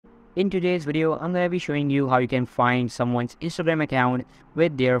In today's video, I'm going to be showing you how you can find someone's Instagram account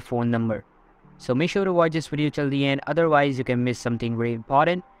with their phone number. So make sure to watch this video till the end, otherwise you can miss something very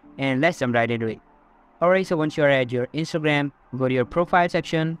important, and let's jump right into it. Alright, so once you're at your Instagram, go to your profile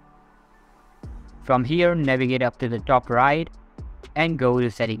section. From here, navigate up to the top right and go to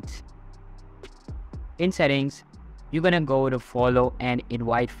settings. In settings, you're gonna go to follow and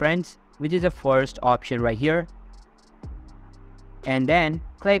invite friends, which is the first option right here. And then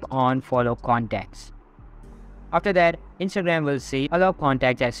click on follow contacts. After that, Instagram will say allow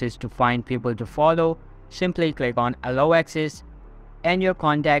contact access to find people to follow. Simply click on allow access and your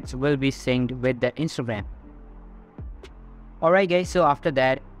contacts will be synced with the Instagram. Alright guys, so after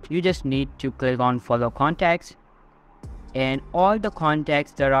that, you just need to click on follow contacts and all the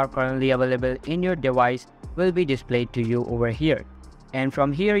contacts that are currently available in your device will be displayed to you over here. And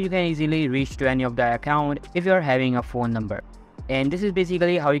from here, you can easily reach to any of the account if you're having a phone number. And this is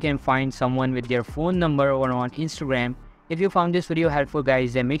basically how you can find someone with their phone number over on Instagram. If you found this video helpful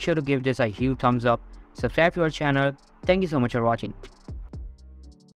guys, then make sure to give this a huge thumbs up, subscribe to our channel. Thank you so much for watching.